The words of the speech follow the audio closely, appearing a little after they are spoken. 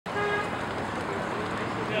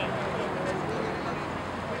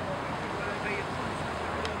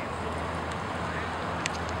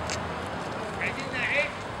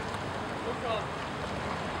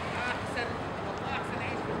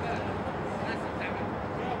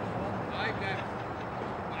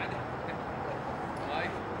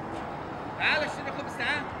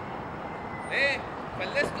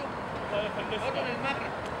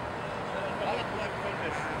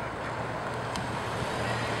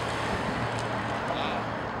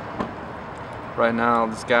Right now,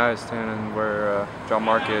 this guy is standing where John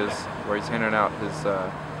Mark is, where he's handing out his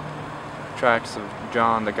tracts of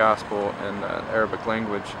John, the Gospel, in Arabic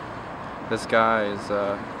language. This guy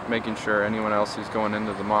is making sure anyone else who's going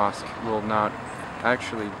into the mosque will not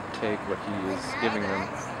actually take what he is giving them.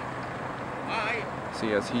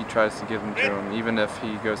 See, as he tries to give them to him, even if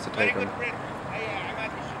he goes to take them.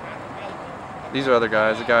 These are other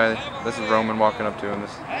guys. This is Roman walking up to him. This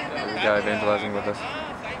is the guy evangelizing with us.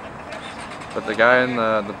 But the guy in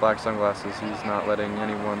the black sunglasses, he's not letting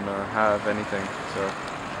anyone have anything. So,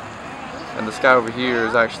 and this guy over here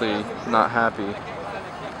is actually not happy.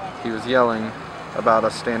 He was yelling about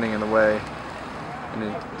us standing in the way, and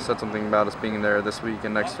he said something about us being there this week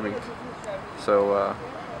and next week. So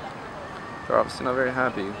they're obviously not very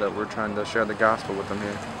happy that we're trying to share the gospel with them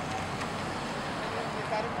here.